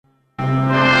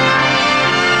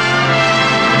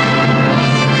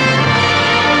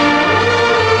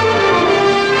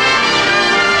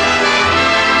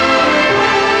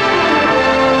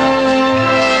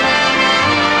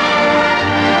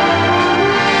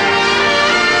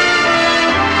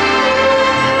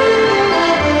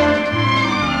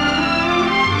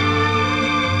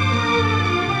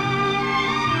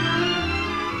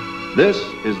This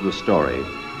is the story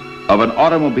of an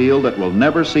automobile that will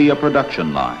never see a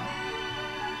production line.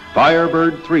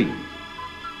 Firebird 3,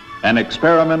 an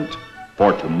experiment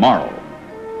for tomorrow.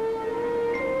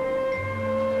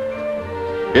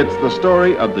 It's the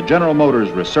story of the General Motors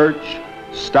research,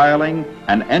 styling,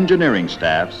 and engineering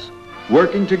staffs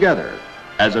working together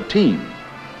as a team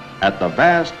at the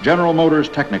vast General Motors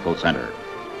Technical Center.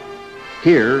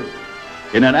 Here,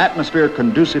 in an atmosphere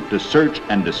conducive to search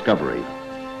and discovery,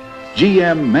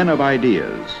 GM men of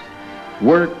ideas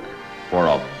work for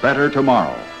a better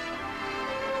tomorrow.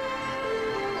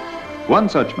 One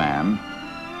such man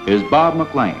is Bob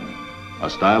McLean, a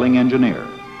styling engineer.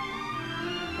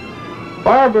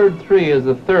 Firebird 3 is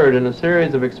the third in a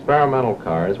series of experimental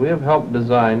cars we have helped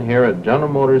design here at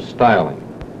General Motors Styling.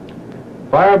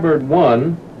 Firebird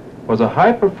 1 was a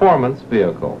high-performance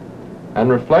vehicle and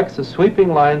reflects the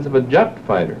sweeping lines of a jet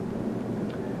fighter.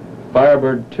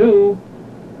 Firebird 2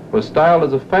 was styled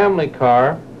as a family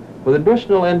car with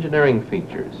additional engineering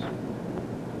features.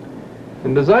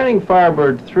 In designing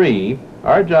Firebird 3,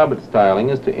 our job at Styling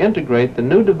is to integrate the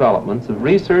new developments of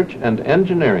research and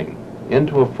engineering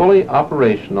into a fully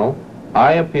operational,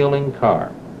 eye-appealing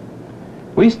car.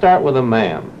 We start with a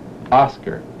man,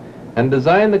 Oscar, and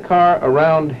design the car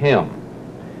around him.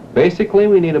 Basically,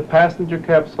 we need a passenger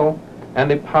capsule and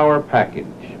a power package.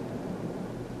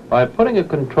 By putting a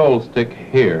control stick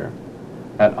here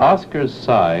at Oscar's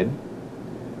side,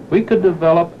 we could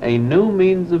develop a new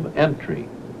means of entry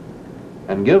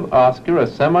and give Oscar a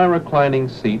semi-reclining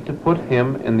seat to put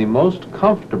him in the most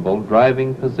comfortable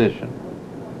driving position.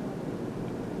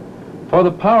 For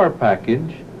the power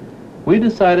package, we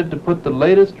decided to put the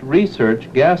latest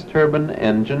research gas turbine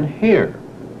engine here,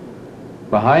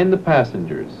 behind the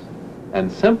passengers,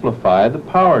 and simplify the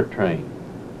powertrain.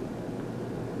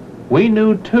 We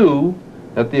knew, too,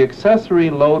 that the accessory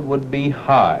load would be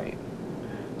high.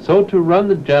 So to run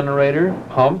the generator,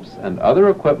 pumps, and other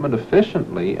equipment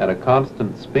efficiently at a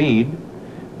constant speed,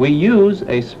 we use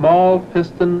a small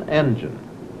piston engine.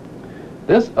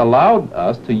 This allowed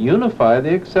us to unify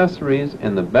the accessories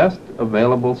in the best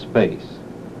available space.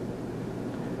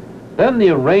 Then the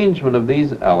arrangement of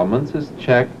these elements is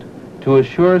checked to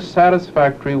assure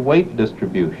satisfactory weight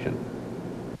distribution.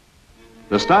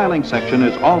 The styling section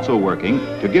is also working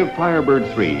to give Firebird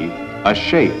 3 a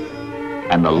shape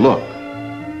and a look.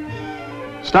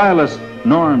 Stylists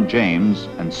Norm James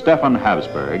and Stefan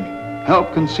Habsburg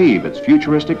help conceive its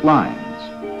futuristic lines.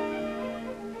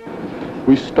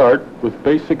 We start with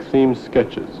basic theme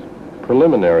sketches,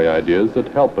 preliminary ideas that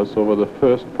help us over the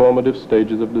first formative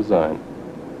stages of design.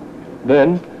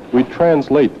 Then we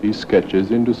translate these sketches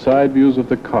into side views of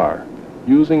the car,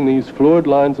 using these fluid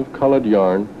lines of colored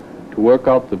yarn to work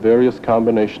out the various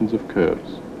combinations of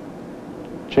curves.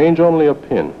 Change only a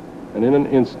pin, and in an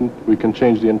instant we can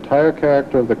change the entire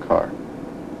character of the car.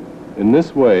 In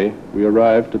this way, we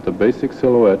arrived at the basic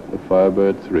silhouette of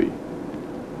Firebird 3.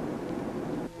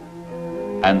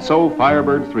 And so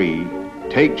Firebird 3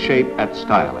 takes shape at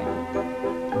Styling.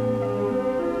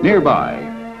 Nearby,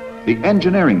 the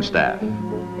engineering staff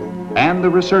and the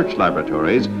research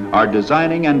laboratories are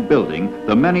designing and building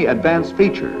the many advanced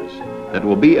features that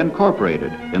will be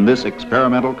incorporated in this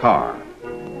experimental car.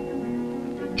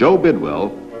 Joe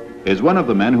Bidwell is one of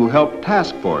the men who helped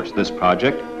task force this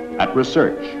project at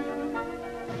Research.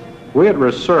 We at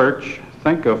Research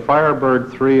think of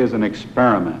Firebird 3 as an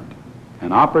experiment,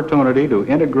 an opportunity to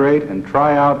integrate and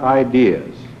try out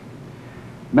ideas.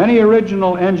 Many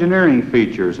original engineering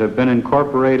features have been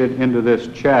incorporated into this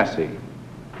chassis.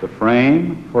 The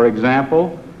frame, for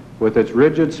example, with its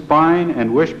rigid spine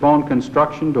and wishbone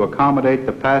construction to accommodate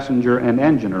the passenger and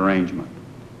engine arrangement,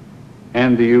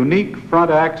 and the unique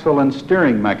front axle and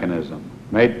steering mechanism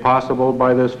made possible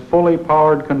by this fully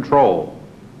powered control.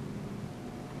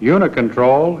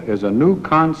 Unicontrol is a new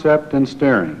concept in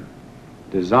steering,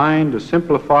 designed to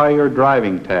simplify your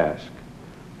driving task.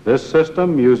 This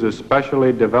system uses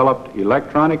specially developed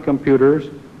electronic computers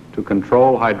to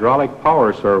control hydraulic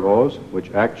power servos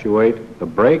which actuate the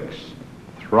brakes,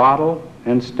 throttle,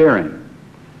 and steering.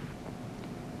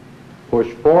 Push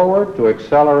forward to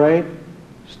accelerate,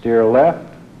 steer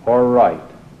left or right.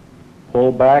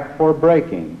 Pull back for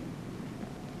braking.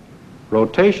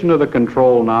 Rotation of the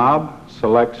control knob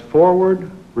selects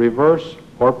forward, reverse,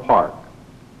 or park.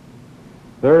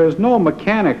 There is no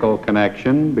mechanical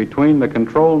connection between the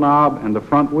control knob and the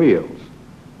front wheels,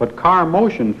 but car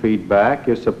motion feedback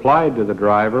is supplied to the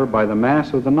driver by the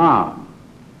mass of the knob.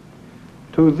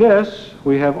 To this,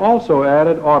 we have also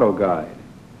added auto guide,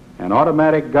 an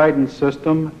automatic guidance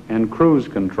system, and cruise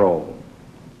control.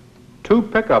 Two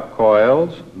pickup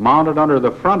coils mounted under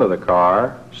the front of the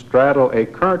car straddle a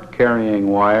current-carrying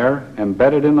wire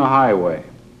embedded in the highway.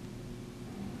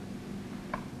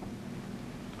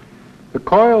 The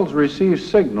coils receive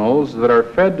signals that are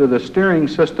fed to the steering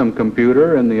system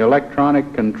computer in the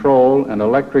electronic control and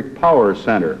electric power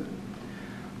center.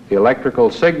 The electrical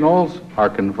signals are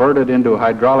converted into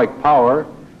hydraulic power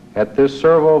at this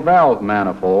servo valve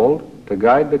manifold to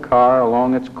guide the car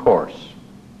along its course.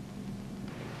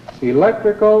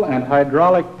 Electrical and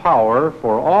hydraulic power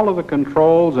for all of the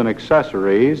controls and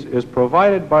accessories is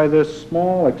provided by this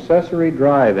small accessory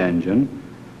drive engine,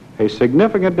 a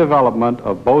significant development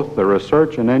of both the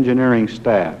research and engineering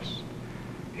staffs.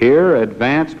 Here,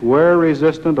 advanced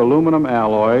wear-resistant aluminum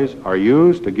alloys are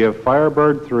used to give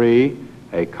Firebird 3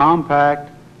 a compact,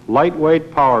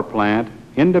 lightweight power plant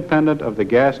independent of the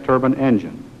gas turbine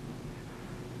engine.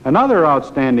 Another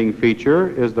outstanding feature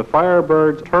is the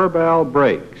Firebird's turbal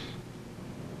brakes.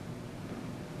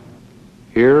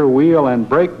 Here, wheel and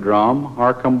brake drum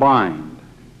are combined.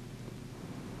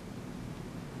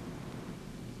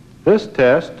 This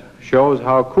test shows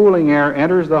how cooling air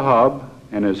enters the hub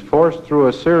and is forced through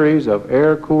a series of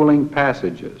air cooling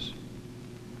passages.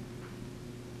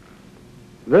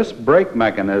 This brake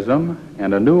mechanism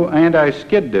and a new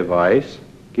anti-skid device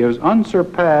gives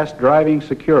unsurpassed driving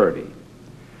security.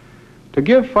 To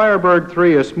give Firebird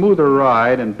 3 a smoother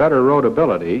ride and better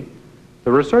roadability,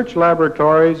 the research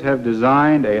laboratories have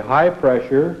designed a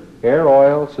high-pressure air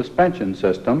oil suspension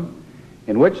system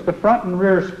in which the front and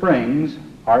rear springs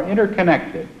are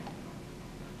interconnected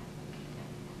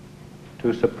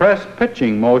to suppress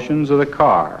pitching motions of the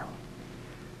car.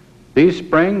 These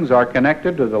springs are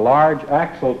connected to the large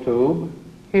axle tube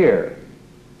here.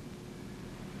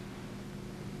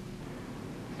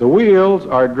 The wheels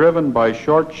are driven by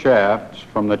short shafts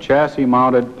from the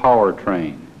chassis-mounted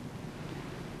powertrain.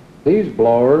 These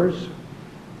blowers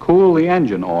cool the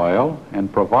engine oil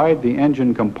and provide the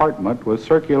engine compartment with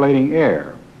circulating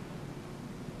air.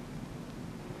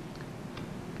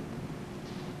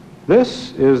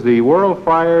 This is the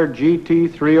World-Fire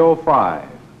GT305,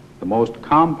 the most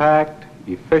compact,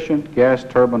 efficient gas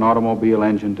turbine automobile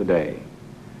engine today.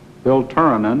 Bill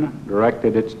Turunen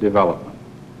directed its development.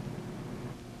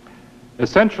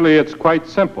 Essentially, it's quite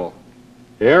simple.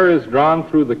 Air is drawn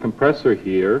through the compressor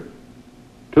here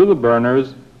to the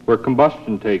burners where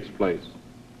combustion takes place.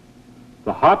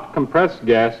 The hot compressed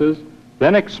gases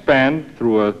then expand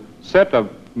through a set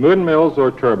of windmills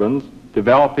or turbines,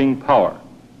 developing power.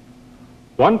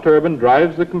 One turbine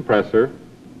drives the compressor,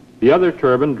 the other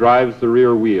turbine drives the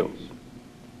rear wheels.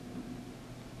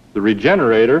 The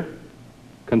regenerator,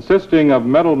 consisting of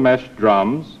metal mesh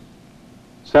drums,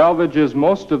 salvages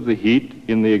most of the heat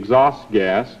in the exhaust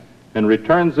gas and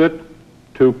returns it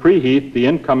to preheat the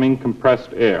incoming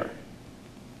compressed air.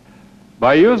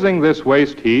 By using this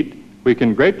waste heat, we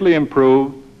can greatly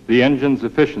improve the engine's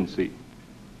efficiency.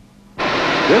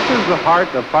 This is the heart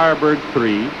of Firebird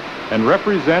 3 and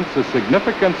represents a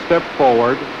significant step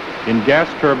forward in gas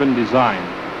turbine design,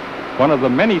 one of the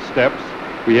many steps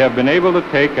we have been able to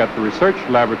take at the research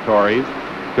laboratories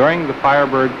during the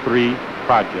Firebird 3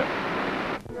 project.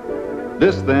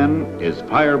 This, then, is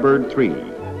Firebird 3,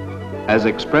 as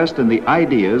expressed in the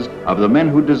ideas of the men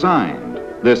who designed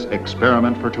this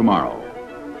experiment for tomorrow.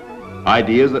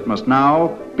 Ideas that must now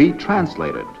be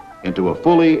translated into a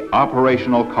fully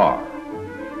operational car.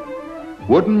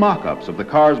 Wooden mock-ups of the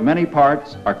car's many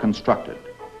parts are constructed.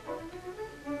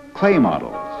 Clay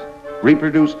models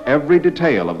reproduce every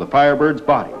detail of the Firebird's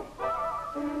body.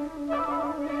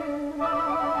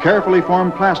 Carefully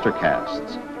formed plaster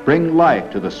casts bring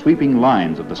life to the sweeping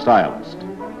lines of the stylist.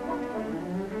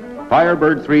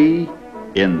 Firebird 3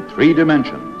 in 3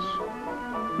 dimensions,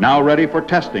 now ready for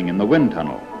testing in the wind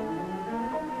tunnel.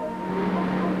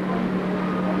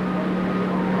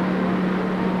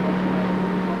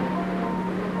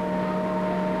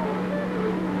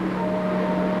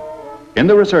 In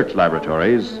the research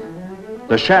laboratories,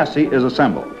 the chassis is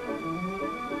assembled.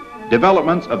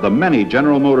 Developments of the many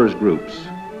General Motors groups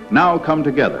now come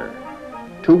together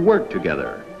to work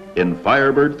together in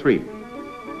Firebird 3.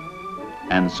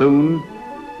 And soon,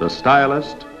 the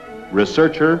stylist,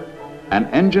 researcher, and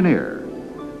engineer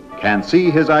can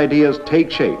see his ideas take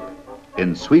shape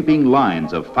in sweeping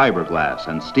lines of fiberglass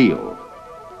and steel.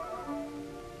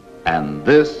 And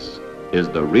this is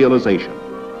the realization.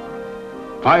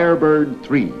 Firebird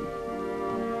 3.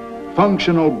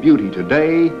 Functional beauty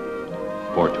today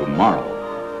for tomorrow.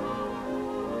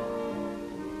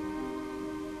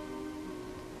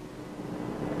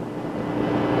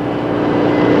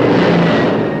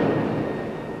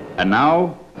 And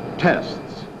now,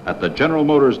 tests at the General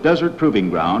Motors Desert Proving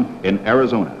Ground in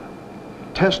Arizona.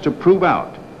 Test to prove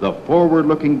out the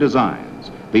forward-looking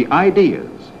designs, the ideas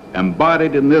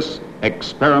embodied in this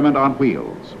experiment on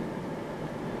wheels.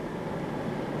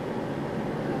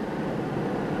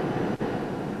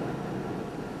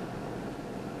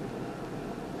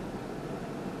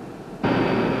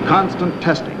 Constant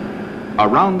testing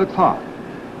around the clock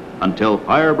until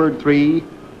Firebird 3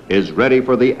 is ready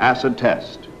for the acid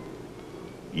test.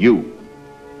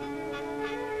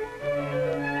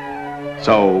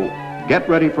 So get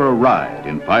ready for a ride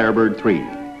in Firebird 3.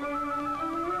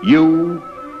 You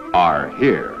are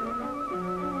here.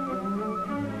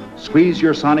 Squeeze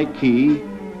your sonic key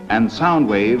and sound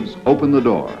waves open the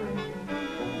door.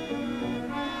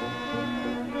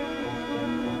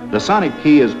 The sonic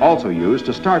key is also used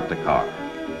to start the car.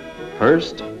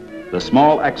 First, the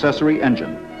small accessory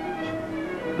engine.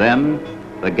 Then,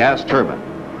 the gas turbine.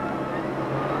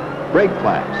 Brake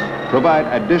flaps provide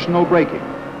additional braking.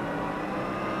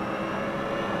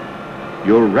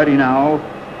 You're ready now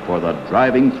for the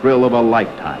driving thrill of a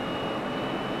lifetime.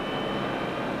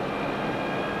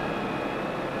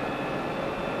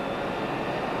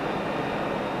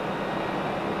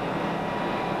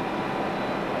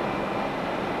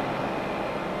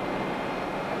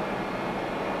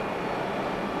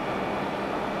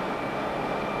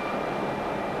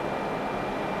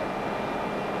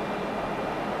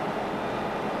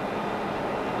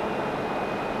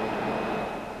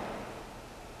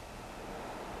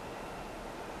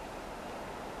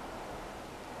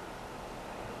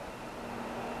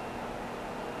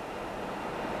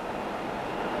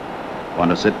 Want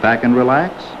to sit back and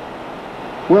relax?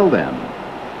 Well then,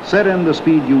 set in the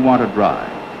speed you want to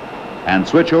drive and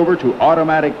switch over to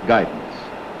automatic guidance.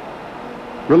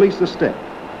 Release the stick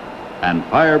and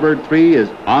Firebird 3 is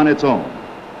on its own,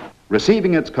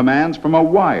 receiving its commands from a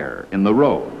wire in the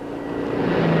road.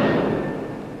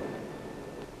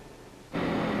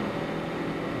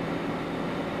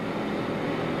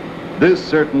 This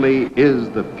certainly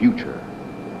is the future,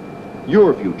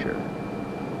 your future.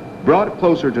 Brought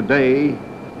closer today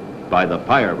by the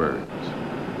Firebirds.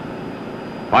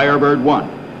 Firebird 1.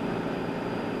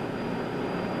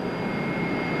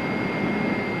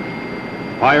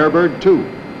 Firebird 2.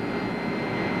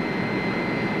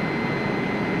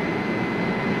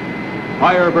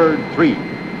 Firebird 3.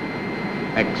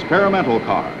 Experimental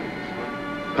cars,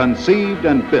 conceived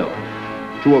and built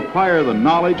to acquire the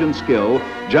knowledge and skill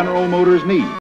General Motors needs